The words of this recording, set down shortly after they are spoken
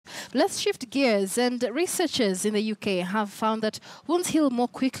Let's shift gears. And researchers in the UK have found that wounds heal more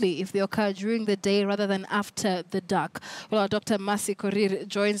quickly if they occur during the day rather than after the dark. Well, Dr. Mercy Korir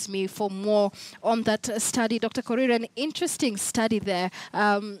joins me for more on that study. Dr. Korir, an interesting study there.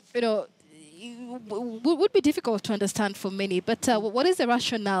 Would be difficult to understand for many, but what is the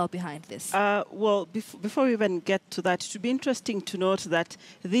rationale behind this? Well, before we even get to that, it would be interesting to note that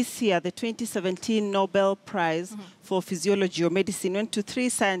this year, the 2017 Nobel Prize for Physiology or Medicine went to 3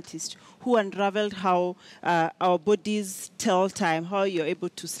 scientists who unraveled how our bodies tell time, how you're able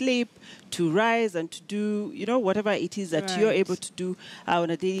to sleep, to rise, and to do, whatever it is that you're able to do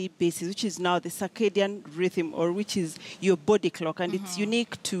on a daily basis, which is now the circadian rhythm, or which is your body clock, and it's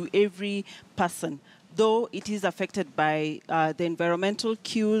unique to every person, though it is affected by the environmental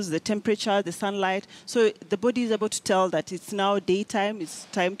cues, the temperature, the sunlight. So the body is able to tell that it's now daytime, it's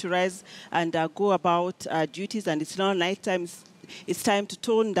time to rise and go about duties, and it's now nighttime, it's time to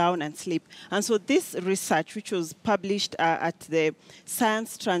tone down and sleep. And so this research, which was published at the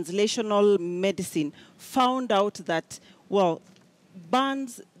Science Translational Medicine, found out that, well,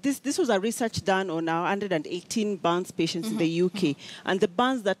 burns, this was a research done on our 118 burns patients in the UK. And the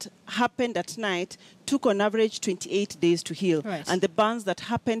burns that happened at night took on average 28 days to heal. And the burns that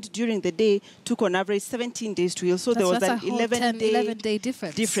happened during the day took on average 17 days to heal. So there was an 11-day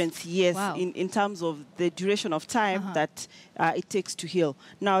difference, yes, wow, in terms of the duration of time that it takes to heal.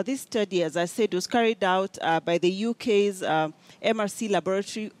 Now, this study, as I said, was carried out by the UK's MRC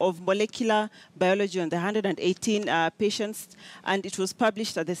Laboratory of Molecular Biology on the 118 patients, and it was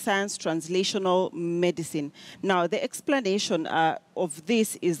published at the Science Translational Medicine. Now, the explanation of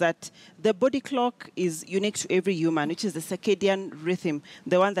this is that the body clock is unique to every human, which is the circadian rhythm,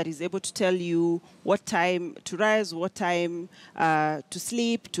 the one that is able to tell you what time to rise, what time to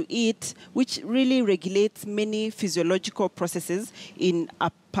sleep, to eat, which really regulates many physiological processes in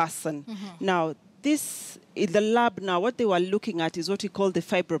a person. Now, this, in the lab now, what they were looking at is what we call the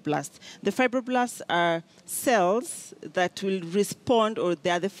fibroblasts. The fibroblasts are cells that will respond, or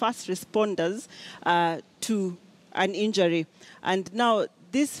they are the first responders to an injury. And now,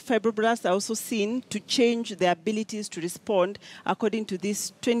 these fibroblasts are also seen to change their abilities to respond according to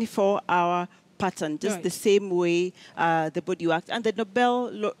this 24-hour pattern, just the same way the body works. And the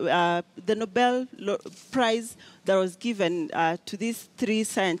Nobel Prize that was given to these 3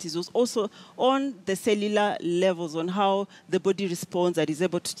 scientists was also on the cellular levels, on how the body responds and is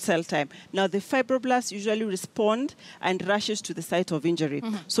able to tell time. Now, the fibroblasts usually respond and rushes to the site of injury.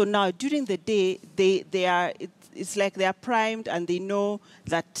 So now, during the day, it's like they are primed and they know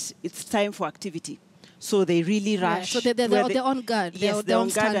that it's time for activity. So they really rush. So they're on guard. Yes, they're on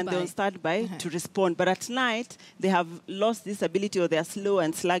guard and they're on standby to respond. But at night, they have lost this ability, or they're slow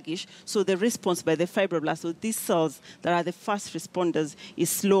and sluggish. So the response by the fibroblasts, so these cells that are the first responders, is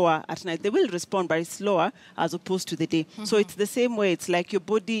slower at night. They will respond, but it's slower as opposed to the day. So it's the same way. It's like your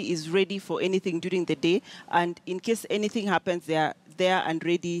body is ready for anything during the day. And in case anything happens, they are there and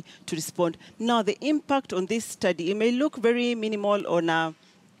ready to respond. Now, the impact on this study, it may look very minimal on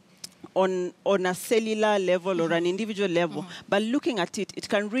a cellular level or an individual level, but looking at it, it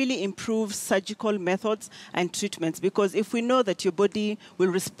can really improve surgical methods and treatments, because if we know that your body will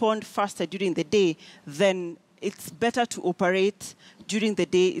respond faster during the day, then it's better to operate during the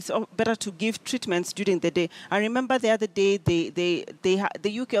day. It's better to give treatments during the day. I remember the other day,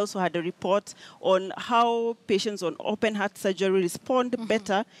 the UK also had a report on how patients on open heart surgery respond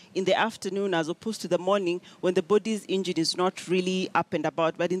better in the afternoon as opposed to the morning, when the body's engine is not really up and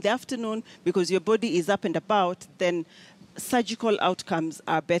about. But in the afternoon, because your body is up and about, then surgical outcomes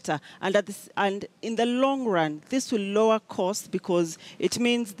are better. And in the long run, this will lower costs, because it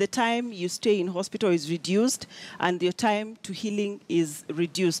means the time you stay in hospital is reduced and your time to healing is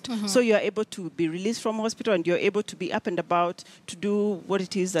reduced. So you're able to be released from hospital and you're able to be up and about to do what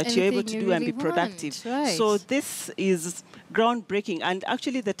it is that you're able to do and be productive. So this is groundbreaking. And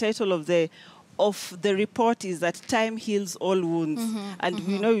actually the title of the report is that time heals all wounds. And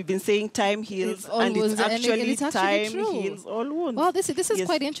we know we've been saying time heals, and it's actually time heals all wounds. Well, this is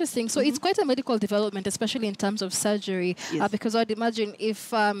quite interesting. So it's quite a medical development, especially in terms of surgery, because I'd imagine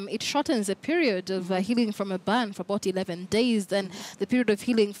if it shortens the period of healing from a burn for about 11 days, then the period of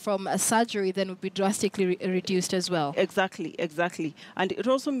healing from a surgery then would be drastically reduced as well. Exactly. And it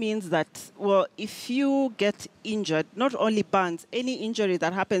also means that, well, if you get injured, not only burns, any injury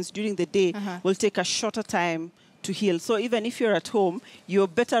that happens during the day will take a shorter time to heal. So even if you're at home, you're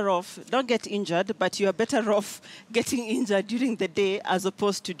better off, don't get injured, but you're better off getting injured during the day as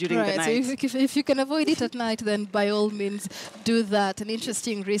opposed to during the night. So if you can avoid it at night, then by all means do that. An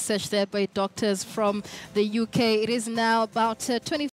interesting research there by doctors from the UK. It is now about 20